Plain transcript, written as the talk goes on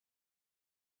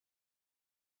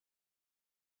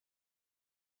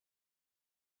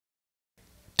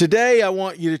Today I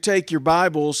want you to take your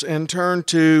Bibles and turn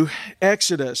to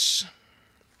Exodus.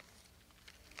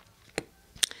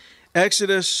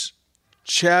 Exodus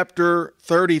chapter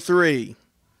 33.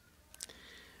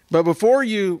 But before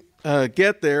you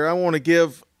get there, I want to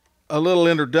give a little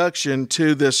introduction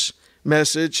to this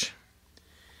message.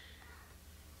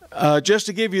 Just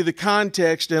to give you the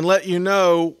context and let you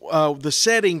know the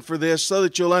setting for this so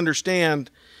that you'll understand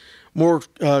more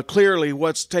clearly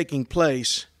what's taking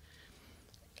place.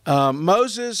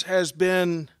 Moses has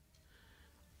been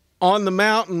on the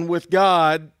mountain with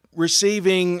God,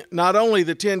 receiving not only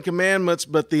the Ten Commandments,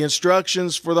 but the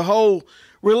instructions for the whole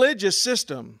religious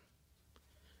system.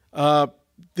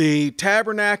 The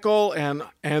tabernacle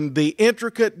and the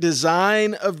intricate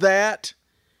design of that,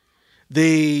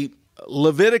 the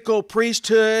Levitical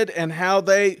priesthood and how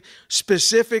they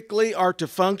specifically are to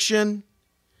function,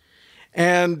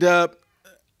 and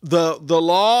the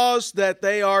laws that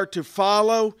they are to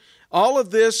follow. All of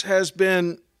this has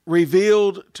been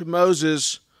revealed to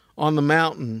Moses on the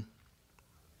mountain.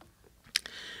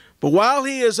 But while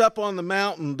he is up on the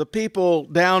mountain, the people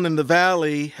down in the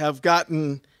valley have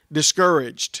gotten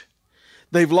discouraged.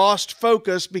 They've lost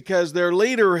focus because their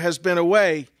leader has been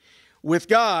away with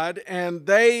God, and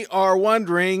they are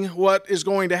wondering what is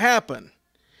going to happen.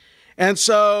 And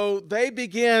so they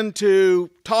begin to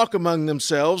talk among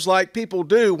themselves like people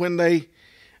do when they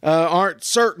aren't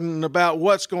certain about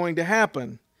what's going to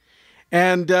happen.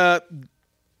 And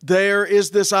there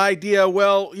is this idea,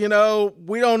 well,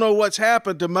 we don't know what's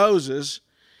happened to Moses,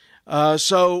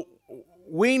 so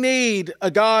we need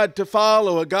a God to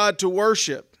follow, a God to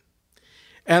worship.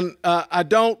 And I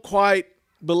don't quite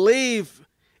believe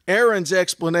Aaron's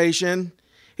explanation.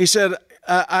 He said,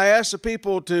 I asked the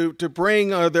people to bring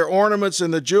their ornaments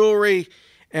and the jewelry,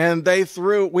 and I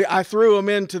threw them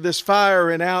into this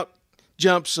fire, and out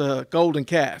jumps a golden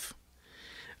calf.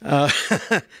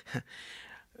 Probably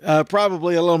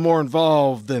a little more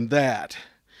involved than that.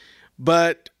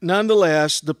 But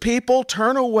nonetheless, the people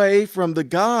turn away from the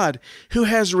God who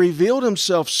has revealed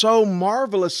himself so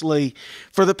marvelously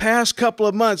for the past couple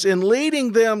of months in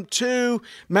leading them to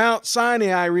Mount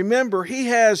Sinai. Remember, he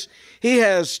has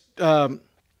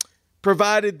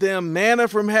provided them manna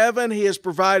from heaven. He has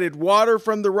provided water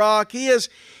from the rock. He has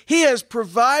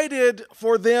provided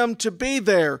for them to be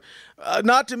there.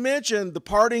 Not to mention the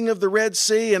parting of the Red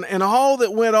Sea and all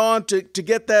that went on to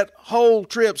get that whole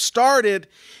trip started.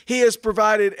 He has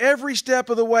provided every step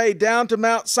of the way down to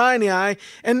Mount Sinai,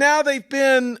 and now they've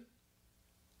been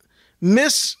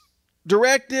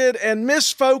misdirected and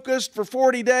misfocused for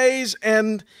 40 days,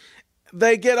 and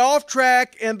they get off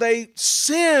track and they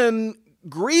sin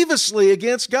grievously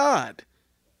against God.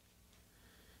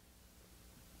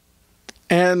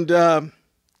 And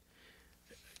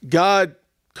God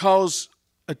calls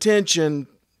attention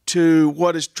to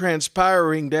what is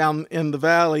transpiring down in the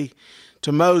valley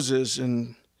to Moses,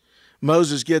 and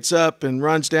Moses gets up and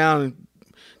runs down, and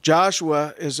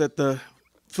Joshua is at the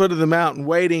foot of the mountain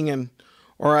waiting,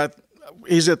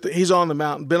 he's on the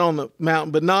mountain, been on the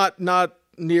mountain, but not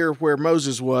near where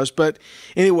Moses was. But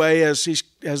anyway, as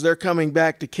they're coming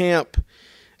back to camp,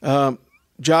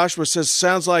 Joshua says,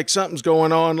 sounds like something's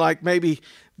going on, like maybe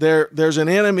there's an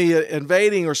enemy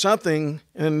invading or something.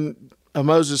 And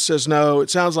Moses says, no,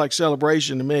 it sounds like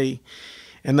celebration to me.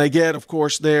 And they get, of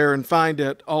course, there and find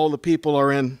that all the people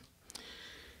are in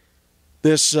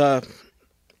this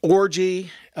orgy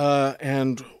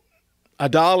and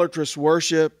idolatrous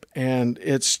worship, and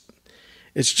it's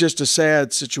just a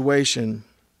sad situation.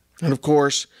 And of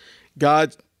course,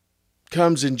 God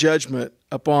comes in judgment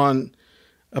upon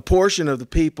a portion of the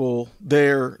people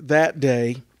there that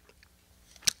day.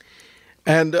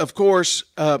 And of course,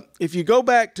 if you go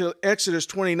back to Exodus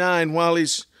 29, while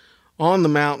he's on the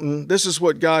mountain, this is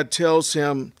what God tells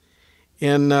him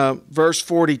in verse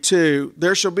 42.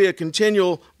 There shall be a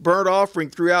continual burnt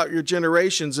offering throughout your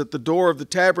generations at the door of the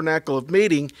tabernacle of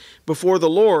meeting before the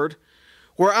Lord,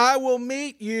 where I will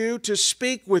meet you to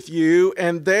speak with you,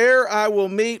 and there I will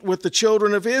meet with the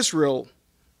children of Israel.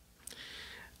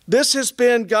 This has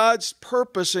been God's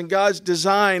purpose and God's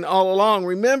design all along.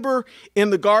 Remember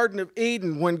in the Garden of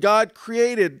Eden, when God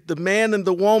created the man and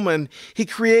the woman, he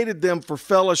created them for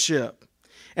fellowship.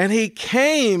 And he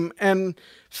came and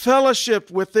fellowshiped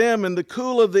with them in the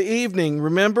cool of the evening,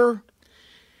 remember?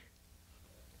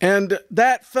 And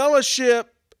that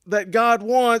fellowship that God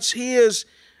wants, he is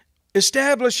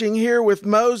establishing here with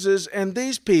Moses and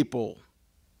these people.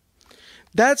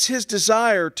 That's his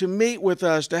desire, to meet with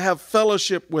us, to have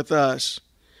fellowship with us.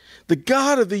 The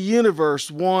God of the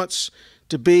universe wants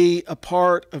to be a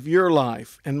part of your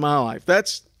life and my life.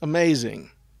 That's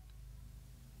amazing.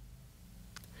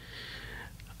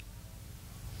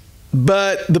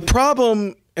 But the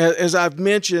problem, as I've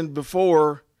mentioned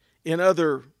before in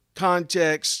other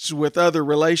contexts with other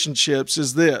relationships,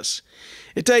 is this.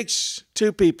 It takes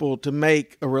two people to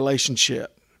make a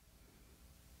relationship.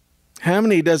 How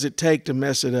many does it take to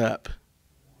mess it up?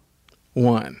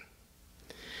 One.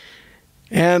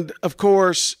 And of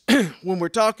course, when we're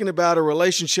talking about a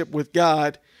relationship with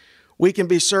God, we can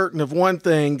be certain of one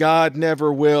thing: God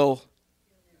never will.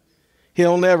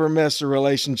 He'll never mess a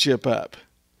relationship up.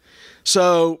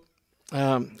 So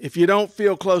if you don't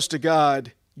feel close to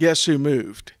God, guess who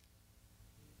moved?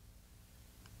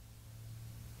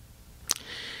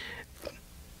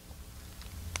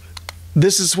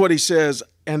 This is what he says,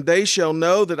 and they shall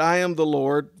know that I am the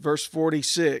Lord, verse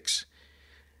 46,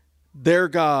 their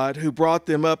God, who brought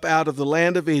them up out of the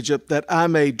land of Egypt, that I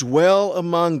may dwell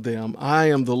among them. I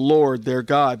am the Lord, their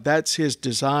God. That's his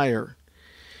desire.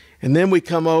 And then we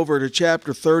come over to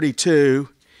chapter 32,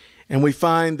 and we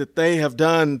find that they have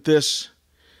done this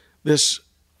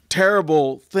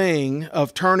terrible thing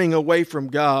of turning away from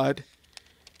God,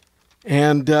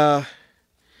 and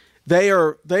they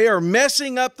are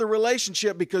messing up the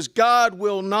relationship, because God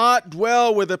will not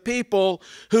dwell with a people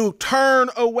who turn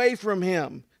away from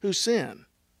him, who sin.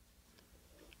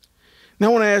 Now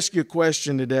I want to ask you a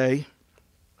question today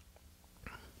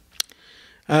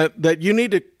that you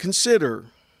need to consider.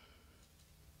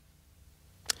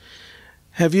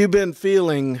 Have you been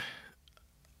feeling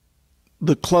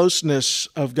the closeness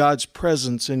of God's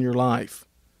presence in your life?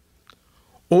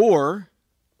 Or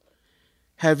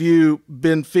have you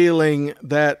been feeling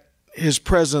that his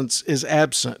presence is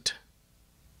absent?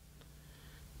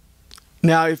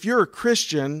 Now, if you're a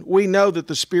Christian, we know that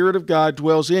the Spirit of God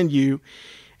dwells in you,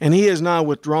 and he has not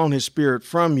withdrawn his Spirit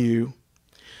from you.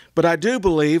 But I do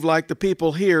believe, like the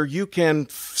people here, you can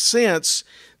sense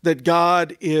that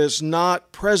God is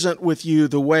not present with you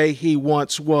the way he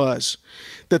once was,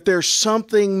 that there's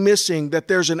something missing, that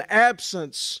there's an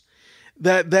absence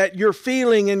that you're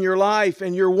feeling in your life,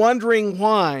 and you're wondering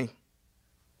why.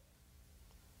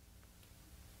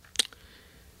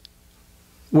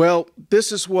 Well,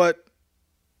 this is what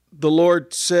the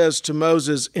Lord says to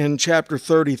Moses in chapter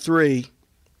 33.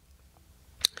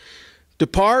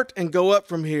 Depart and go up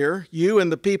from here, you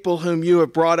and the people whom you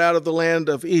have brought out of the land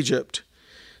of Egypt,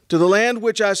 to the land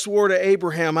which I swore to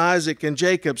Abraham, Isaac, and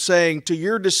Jacob, saying, to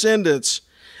your descendants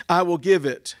I will give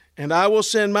it, and I will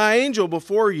send my angel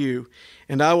before you,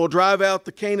 and I will drive out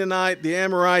the Canaanite, the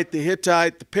Amorite, the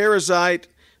Hittite, the Perizzite,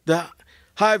 the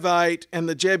Hivite, and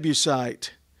the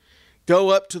Jebusite. Go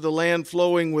up to the land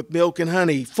flowing with milk and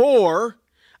honey, for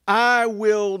I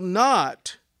will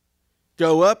not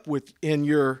go up in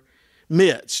your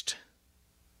midst.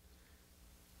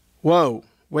 Whoa,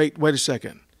 wait a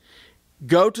second.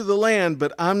 Go to the land,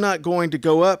 but I'm not going to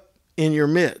go up in your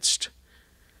midst,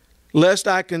 lest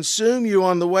I consume you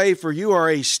on the way, for you are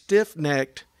a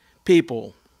stiff-necked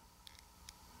people.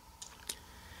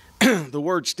 The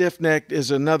word stiff-necked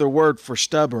is another word for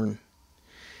stubborn.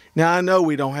 Now, I know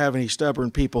we don't have any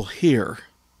stubborn people here.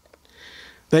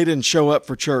 They didn't show up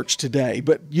for church today,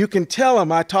 but you can tell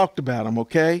them I talked about them,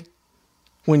 okay?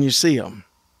 When you see them.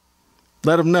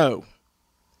 Let them know.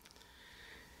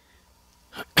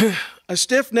 A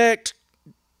stiff-necked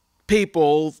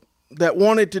people that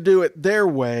wanted to do it their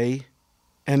way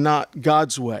and not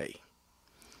God's way.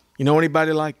 You know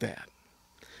anybody like that?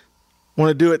 Want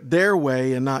to do it their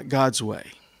way and not God's way.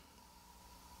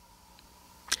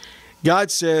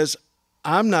 God says,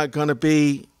 I'm not going to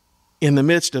be in the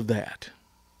midst of that.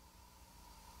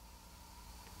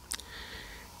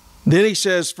 Then he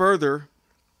says further,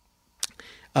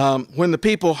 when the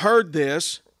people heard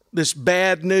this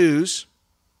bad news,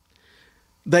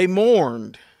 they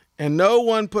mourned, and no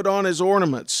one put on his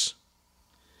ornaments.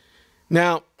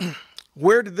 Now,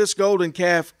 where did this golden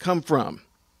calf come from?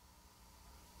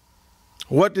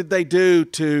 What did they do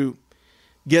to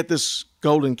get this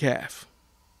golden calf?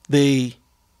 The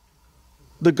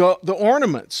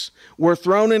ornaments were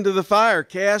thrown into the fire,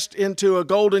 cast into a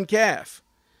golden calf.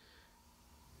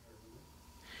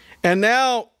 And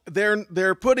now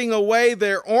they're putting away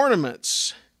their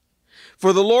ornaments.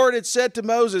 For the Lord had said to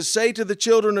Moses, say to the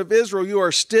children of Israel, you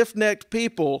are stiff-necked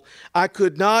people. I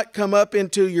could not come up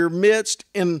into your midst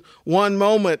in one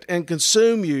moment and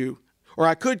consume you. Or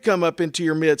I could come up into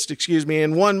your midst,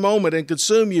 in one moment and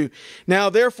consume you. Now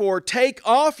therefore take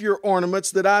off your ornaments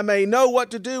that I may know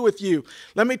what to do with you.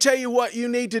 Let me tell you what you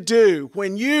need to do.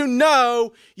 When you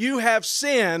know you have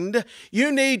sinned,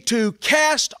 you need to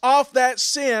cast off that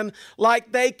sin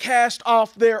like they cast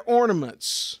off their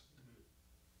ornaments.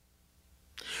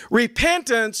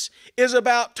 Repentance is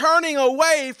about turning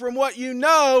away from what you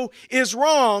know is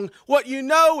wrong, what you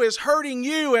know is hurting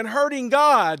you and hurting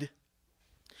God,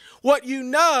 what you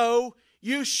know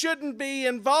you shouldn't be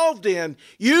involved in.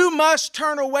 You must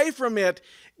turn away from it.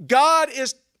 God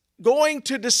is going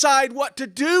to decide what to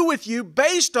do with you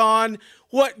based on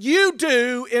what you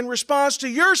do in response to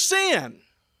your sin.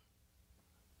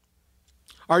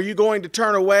 Are you going to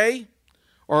turn away,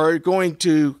 or are you going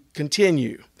to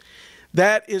continue?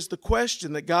 That is the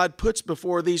question that God puts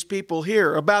before these people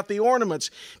here about the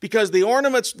ornaments. Because the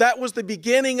ornaments, that was the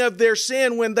beginning of their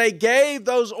sin when they gave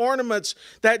those ornaments,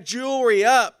 that jewelry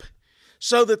up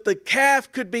so that the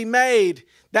calf could be made.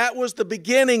 That was the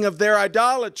beginning of their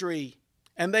idolatry,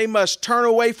 and they must turn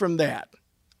away from that.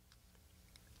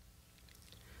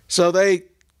 So they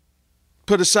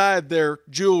put aside their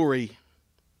jewelry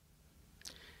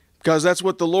because that's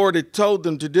what the Lord had told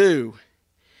them to do.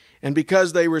 And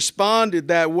because they responded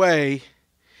that way,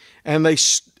 and it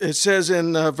says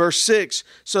in verse 6,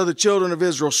 so the children of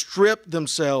Israel stripped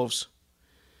themselves.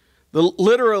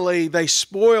 Literally, they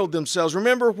spoiled themselves.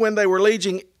 Remember when they were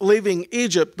leaving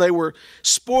Egypt, they were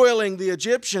spoiling the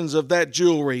Egyptians of that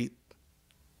jewelry.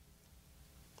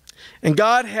 And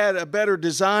God had a better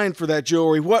design for that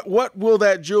jewelry. What will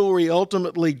that jewelry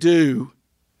ultimately do?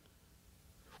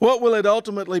 What will it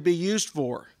ultimately be used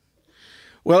for?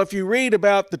 Well, if you read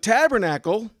about the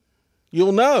tabernacle,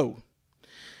 you'll know.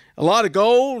 A lot of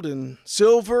gold and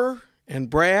silver and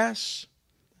brass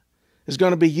is going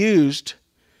to be used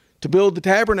to build the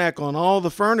tabernacle and all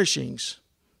the furnishings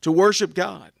to worship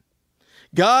God.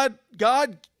 God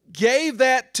gave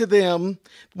that to them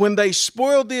when they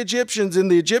spoiled the Egyptians,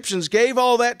 and the Egyptians gave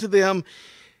all that to them.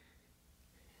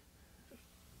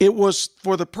 It was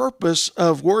for the purpose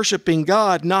of worshiping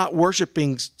God, not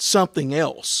worshiping something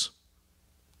else.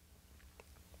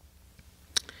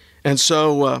 And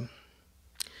so,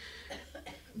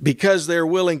 because they're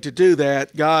willing to do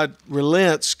that, God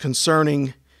relents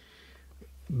concerning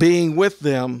being with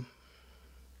them.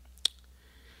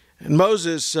 And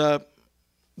Moses,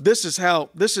 this is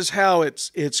how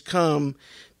it's come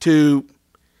to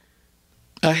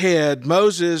a head.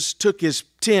 Moses took his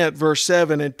tent, verse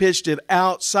 7, and pitched it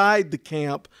outside the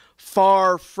camp,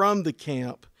 far from the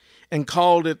camp, and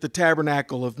called it the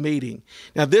tabernacle of meeting.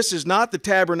 Now, this is not the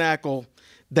tabernacle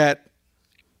that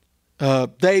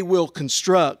they will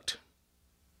construct.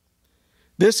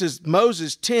 This is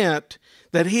Moses' tent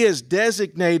that he has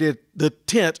designated the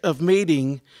tent of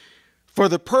meeting for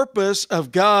the purpose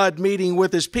of God meeting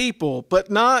with his people, but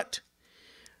not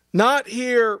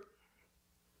here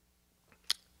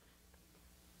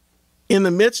in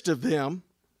the midst of them,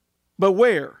 but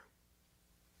where?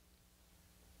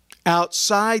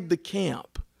 Outside the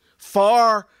camp,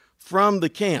 far from the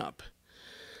camp.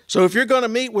 So if you're going to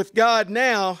meet with God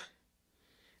now,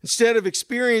 instead of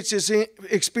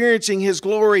experiencing his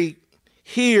glory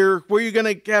here, where are you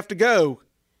going to have to go?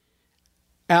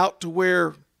 Out to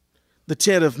where the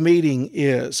tent of meeting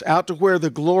is, out to where the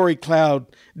glory cloud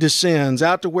descends,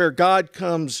 out to where God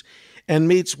comes and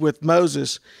meets with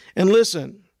Moses. And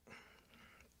listen,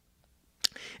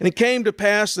 and it came to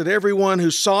pass that everyone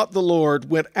who sought the Lord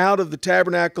went out of the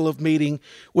tabernacle of meeting,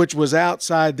 which was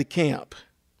outside the camp.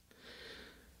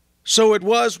 So it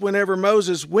was whenever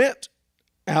Moses went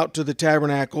out to the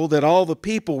tabernacle that all the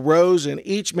people rose, and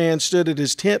each man stood at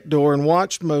his tent door and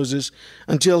watched Moses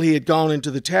until he had gone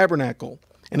into the tabernacle.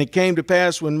 And it came to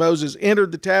pass when Moses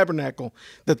entered the tabernacle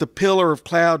that the pillar of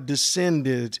cloud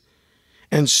descended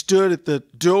and stood at the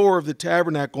door of the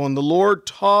tabernacle, and the Lord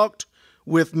talked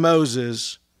with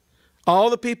Moses. All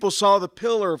the people saw the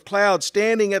pillar of cloud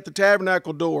standing at the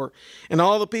tabernacle door, and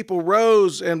all the people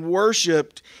rose and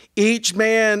worshiped, each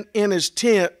man in his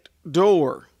tent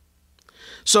door.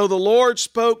 So the Lord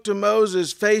spoke to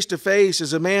Moses face to face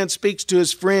as a man speaks to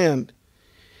his friend.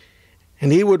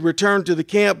 And he would return to the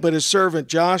camp, but his servant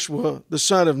Joshua, the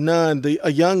son of Nun,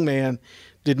 a young man,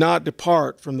 did not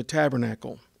depart from the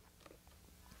tabernacle.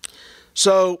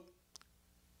 So,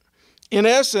 in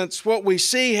essence, what we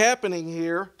see happening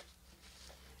here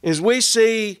is we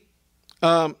see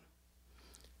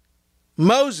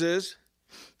Moses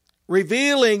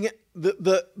revealing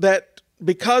that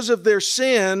because of their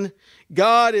sin,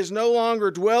 God is no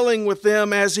longer dwelling with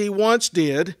them as he once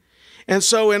did. And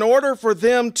so in order for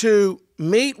them to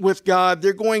meet with God,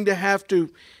 they're going to have to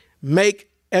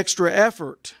make extra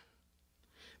effort.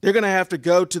 They're going to have to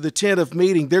go to the tent of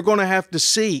meeting. They're going to have to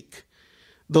seek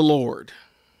the Lord.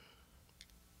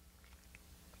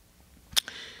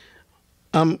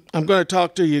 I'm going to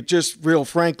talk to you just real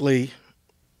frankly.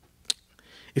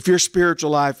 If your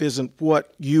spiritual life isn't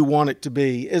what you want it to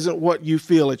be, isn't what you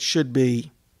feel it should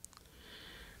be,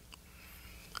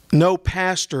 No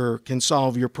pastor can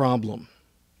solve your problem.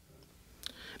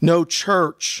 No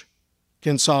church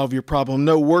can solve your problem.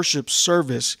 No worship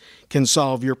service can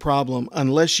solve your problem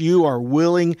unless you are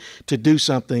willing to do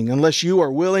something, unless you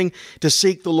are willing to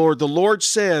seek the Lord. The Lord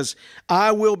says,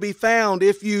 I will be found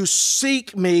if you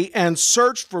seek me and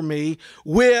search for me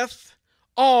with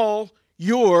all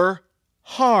your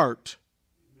heart.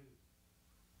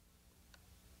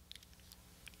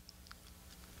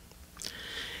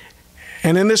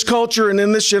 And in this culture and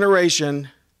in this generation,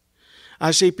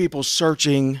 I see people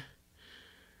searching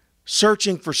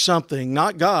for something,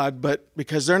 not God, but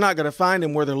because they're not going to find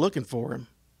Him where they're looking for Him.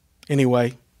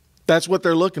 Anyway, that's what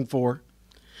they're looking for.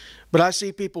 But I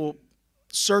see people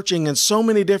searching in so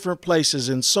many different places,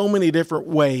 in so many different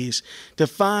ways to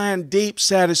find deep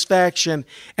satisfaction,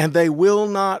 and they will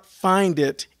not find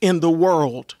it in the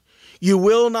world. You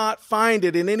will not find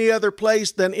it in any other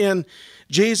place than in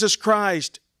Jesus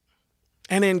Christ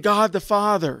and in God the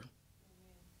Father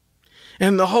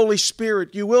and the Holy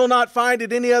Spirit. You will not find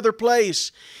it any other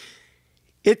place.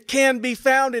 It can be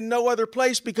found in no other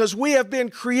place because we have been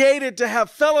created to have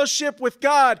fellowship with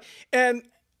God, and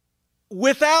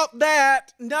without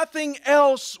that, nothing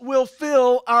else will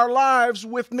fill our lives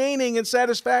with meaning and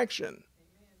satisfaction.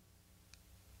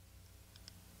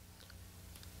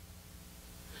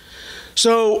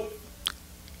 So,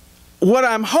 what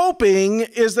I'm hoping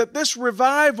is that this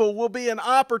revival will be an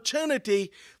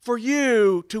opportunity for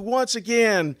you to once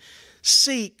again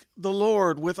seek the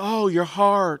Lord with all your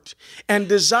heart and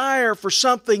desire for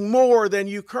something more than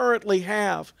you currently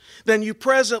have, than you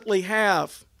presently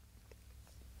have.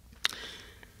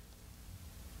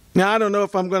 Now, I don't know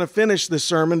if I'm going to finish this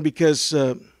sermon because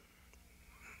I've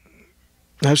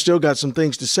still got some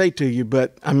things to say to you,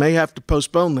 but I may have to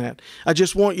postpone that. I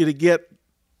just want you to get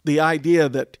the idea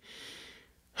that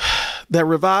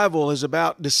revival is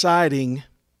about deciding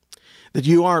that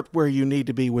you aren't where you need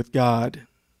to be with God,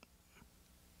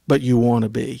 but you want to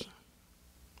be.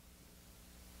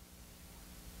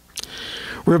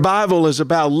 Revival is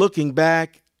about looking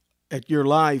back at your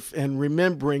life and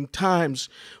remembering times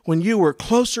when you were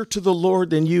closer to the Lord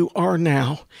than you are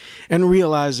now, and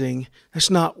realizing that's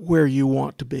not where you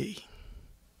want to be.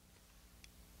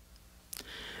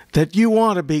 That you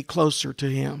want to be closer to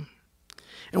Him.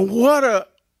 And what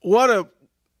a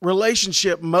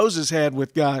relationship Moses had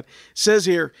with God. It says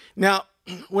here, now,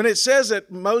 when it says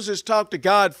that Moses talked to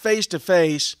God face to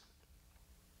face,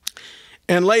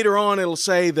 and later on it'll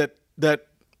say that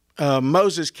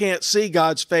Moses can't see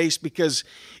God's face because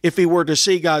if he were to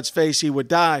see God's face, he would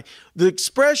die. The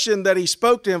expression that he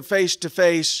spoke to him face to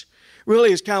face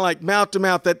really is kind of like mouth to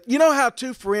mouth. That, you know how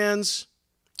two friends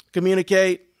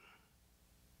communicate?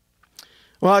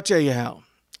 Well, I'll tell you how.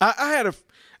 I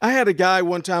had a guy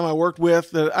one time I worked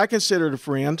with that I considered a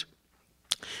friend,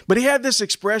 but he had this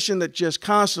expression that just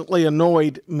constantly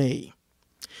annoyed me.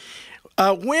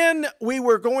 When we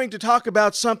were going to talk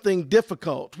about something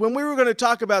difficult, when we were going to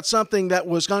talk about something that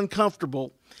was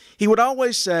uncomfortable, he would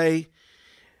always say,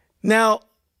 now,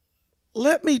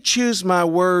 let me choose my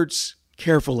words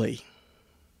carefully.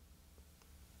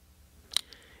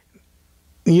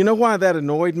 You know why that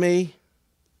annoyed me?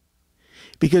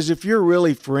 Because if you're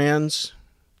really friends,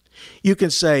 you can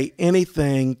say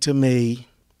anything to me,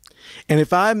 and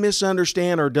if I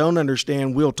misunderstand or don't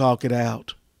understand, we'll talk it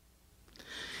out.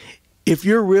 If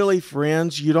you're really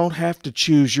friends, you don't have to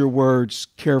choose your words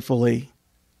carefully,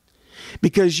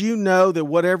 because you know that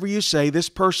whatever you say, this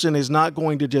person is not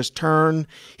going to just turn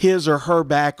his or her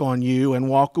back on you and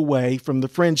walk away from the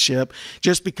friendship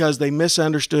just because they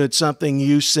misunderstood something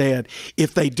you said.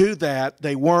 If they do that,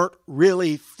 they weren't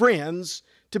really friends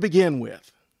to begin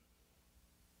with.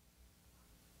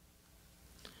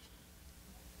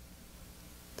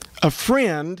 A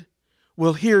friend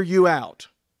will hear you out.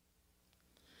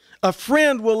 A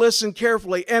friend will listen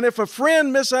carefully. And if a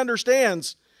friend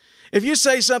misunderstands, if you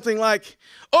say something like,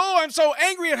 oh, I'm so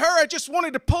angry at her, I just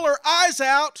wanted to pull her eyes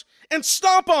out and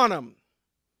stomp on them.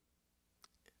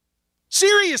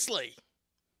 Seriously.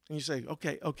 And you say,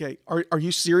 okay, are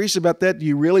you serious about that? Do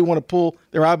you really want to pull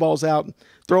their eyeballs out and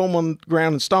throw them on the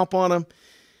ground and stomp on them?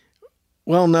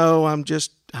 Well, no, I'm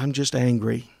just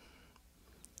angry.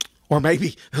 Or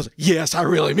maybe, yes, I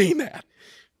really mean that.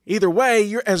 Either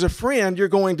way, as a friend, you're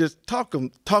going to talk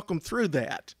them through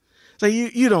that. Say,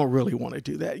 you don't really want to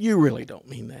do that. You really don't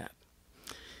mean that.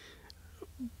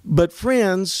 But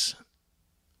friends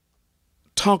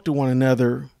talk to one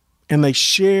another, and they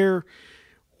share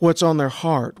what's on their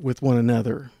heart with one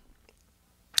another.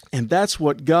 And that's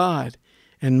what God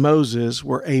and Moses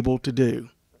were able to do.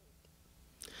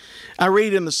 I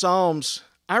read in the Psalms,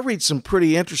 I read some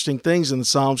pretty interesting things in the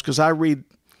Psalms because I read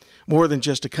more than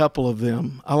just a couple of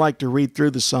them. I like to read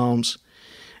through the Psalms.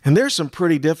 And there's some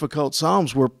pretty difficult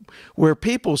Psalms where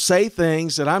people say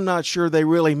things that I'm not sure they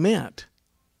really meant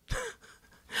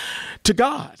to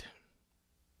God.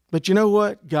 But you know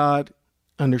what? God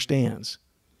understands.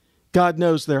 God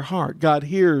knows their heart. God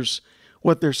hears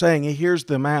what they're saying. He hears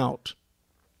them out.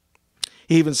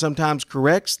 He even sometimes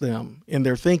corrects them in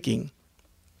their thinking.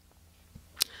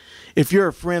 If you're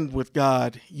a friend with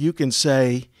God, you can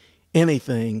say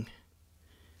anything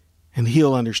and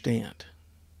He'll understand.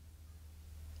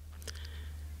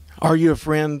 Are you a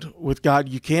friend with God?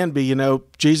 You can be. You know,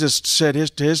 Jesus said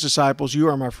to his disciples, "You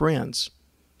are my friends.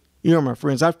 You are my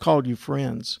friends. I've called you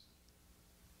friends."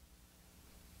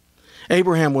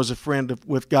 Abraham was a friend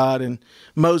with God, and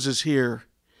Moses here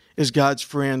is God's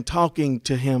friend, talking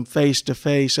to him face to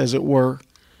face, as it were,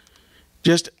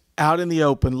 just out in the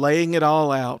open, laying it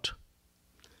all out.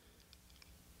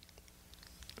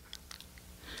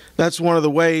 That's one of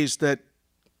the ways that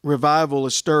revival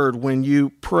is stirred, when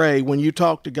you pray, when you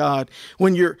talk to God,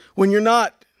 when you're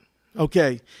not,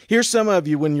 okay, here's some of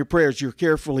you, when your prayers, you're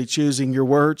carefully choosing your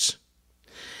words.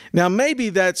 Now, maybe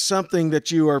that's something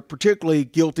that you are particularly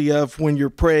guilty of when you're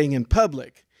praying in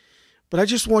public. But I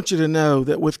just want you to know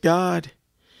that with God,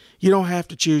 you don't have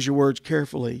to choose your words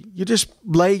carefully. You just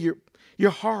lay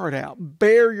your heart out.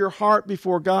 Bear your heart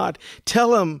before God.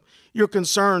 Tell Him your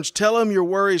concerns. Tell Him your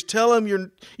worries. Tell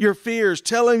Him your fears.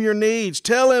 Tell Him your needs.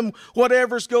 Tell Him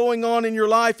whatever's going on in your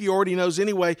life. He already knows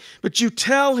anyway. But you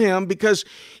tell Him because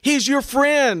He's your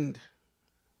friend.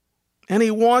 And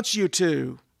He wants you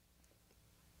to.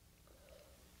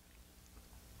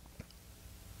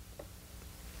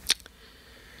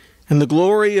 And the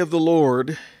glory of the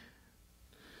Lord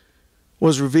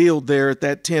was revealed there at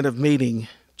that tent of meeting,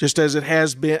 just as it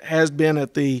has been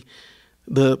at the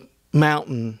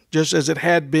mountain, just as it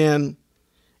had been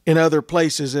in other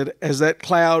places, as that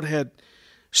cloud had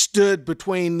stood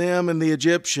between them and the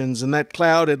Egyptians, and that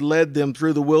cloud had led them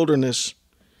through the wilderness.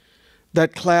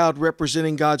 That cloud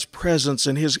representing God's presence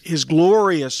and His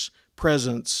glorious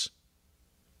presence.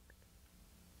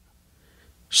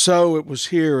 So it was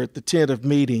here at the tent of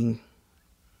meeting.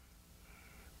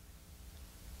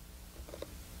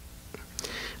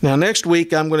 Now, next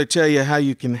week, I'm going to tell you how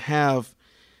you can have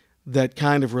that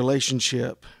kind of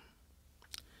relationship.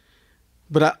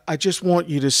 But I just want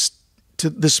you to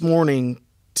this morning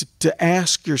to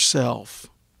ask yourself,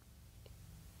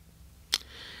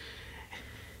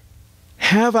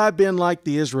 have I been like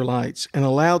the Israelites and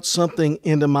allowed something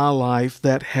into my life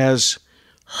that has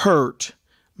hurt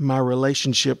my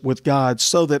relationship with God,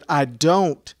 so that I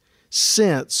don't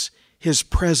sense His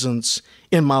presence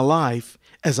in my life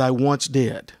as I once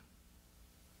did?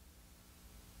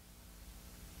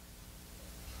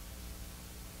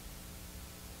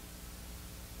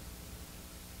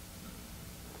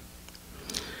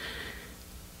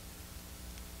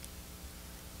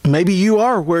 Maybe you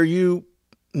are where you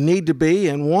need to be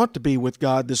and want to be with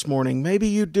God this morning. Maybe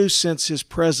you do sense His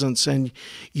presence, and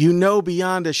you know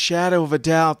beyond a shadow of a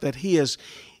doubt that He is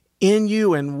in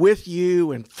you and with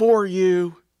you and for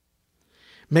you.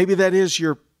 Maybe that is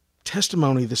your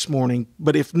testimony this morning.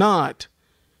 But if not,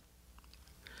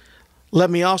 let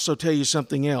me also tell you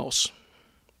something else.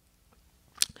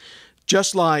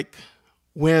 Just like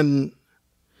when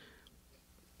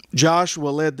Joshua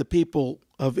led the people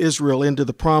of Israel into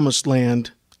the promised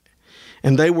land,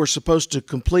 and they were supposed to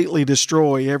completely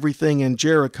destroy everything in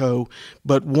Jericho,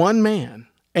 but one man,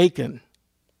 Achan,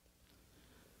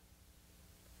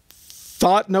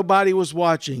 thought nobody was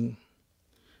watching,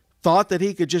 thought that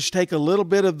he could just take a little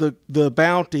bit of the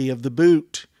bounty, of the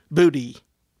booty,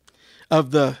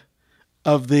 of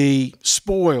the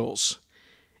spoils,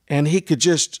 and he could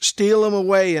just steal them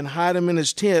away and hide them in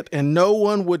his tent, and no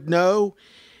one would know,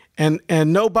 and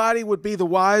nobody would be the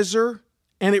wiser.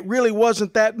 And it really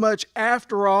wasn't that much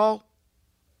after all.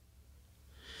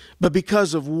 But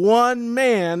because of one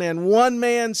man and one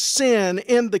man's sin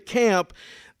in the camp,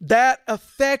 that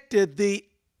affected the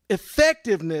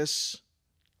effectiveness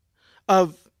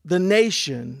of the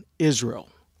nation Israel.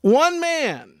 One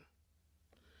man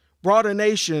brought a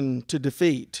nation to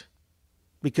defeat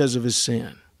because of his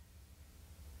sin.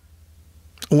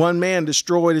 One man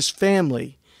destroyed his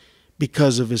family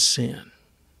because of his sin.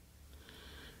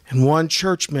 And one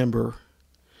church member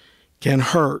can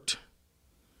hurt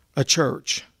a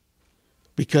church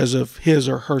because of his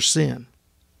or her sin.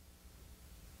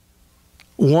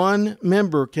 One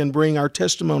member can bring our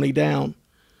testimony down.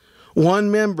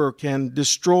 One member can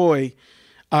destroy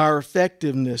our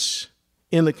effectiveness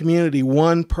in the community.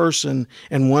 One person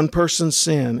and one person's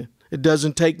sin. It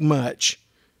doesn't take much,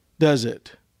 does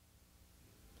it?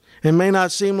 It may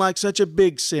not seem like such a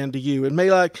big sin to you. It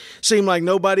may seem like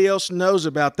nobody else knows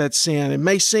about that sin. It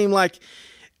may seem like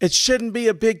it shouldn't be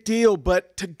a big deal,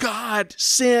 but to God,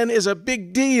 sin is a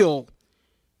big deal.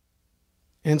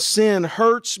 And sin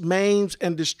hurts, maims,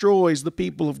 and destroys the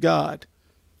people of God.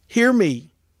 Hear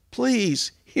me.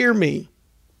 Please hear me.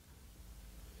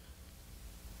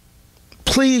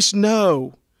 Please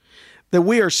know that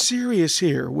we are serious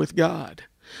here with God.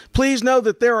 Please know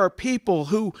that there are people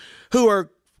who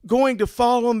are going to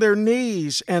fall on their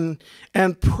knees and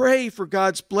pray for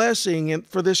God's blessing and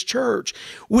for this church.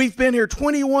 We've been here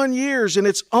 21 years, and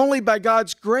it's only by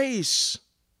God's grace.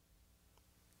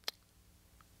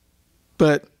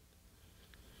 But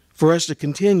for us to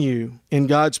continue in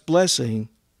God's blessing,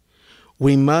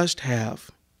 we must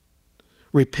have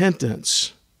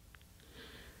repentance.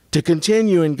 To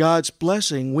continue in God's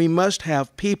blessing, we must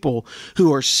have people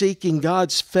who are seeking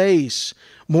God's face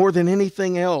more than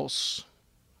anything else.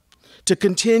 To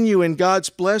continue in God's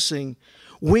blessing,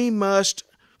 we must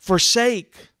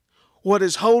forsake what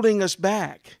is holding us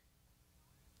back.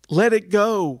 Let it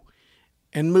go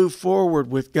and move forward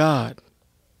with God.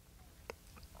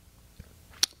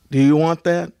 Do you want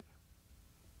that?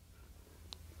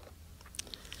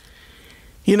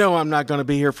 You know I'm not going to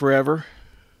be here forever.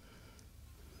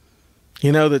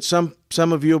 You know that some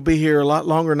of you will be here a lot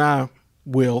longer than I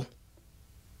will.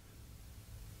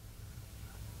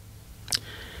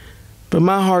 But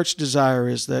my heart's desire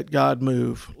is that God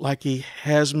move like He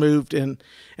has moved and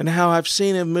how I've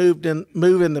seen Him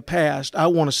move in the past. I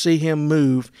want to see Him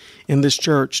move in this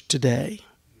church today.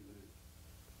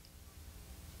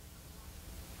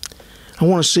 I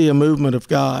want to see a movement of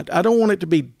God. I don't want it to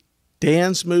be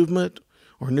Dan's movement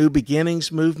or New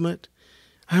Beginnings movement.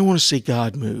 I want to see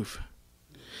God move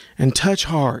and touch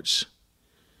hearts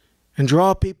and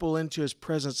draw people into His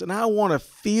presence. And I want to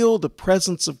feel the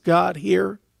presence of God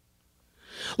here.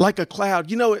 Like a cloud.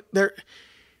 You know,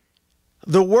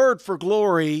 the word for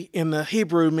glory in the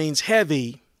Hebrew means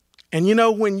heavy. And you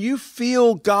know, when you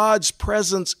feel God's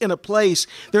presence in a place,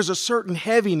 there's a certain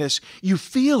heaviness. You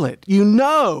feel it. You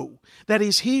know that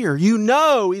He's here. You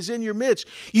know He's in your midst.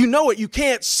 You know it. You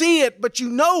can't see it, but you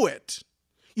know it.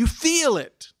 You feel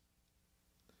it.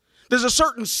 There's a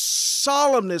certain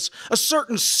solemnness, a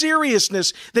certain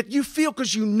seriousness that you feel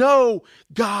because you know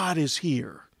God is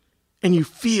here. And you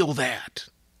feel that.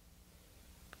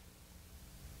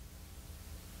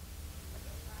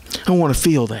 I want to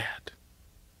feel that.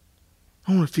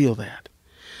 I want to feel that.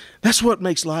 That's what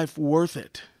makes life worth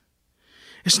it.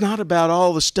 It's not about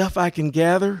all the stuff I can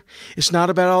gather. It's not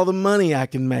about all the money I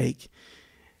can make.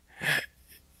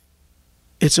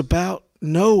 It's about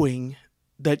knowing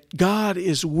that God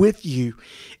is with you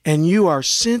and you are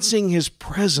sensing His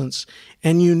presence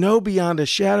and you know beyond a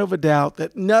shadow of a doubt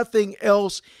that nothing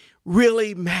else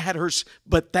really matters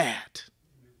but that.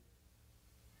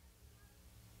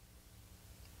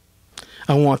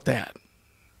 I want that.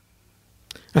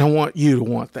 And I want you to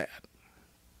want that.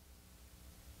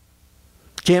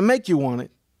 Can't make you want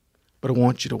it, but I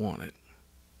want you to want it.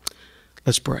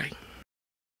 Let's pray.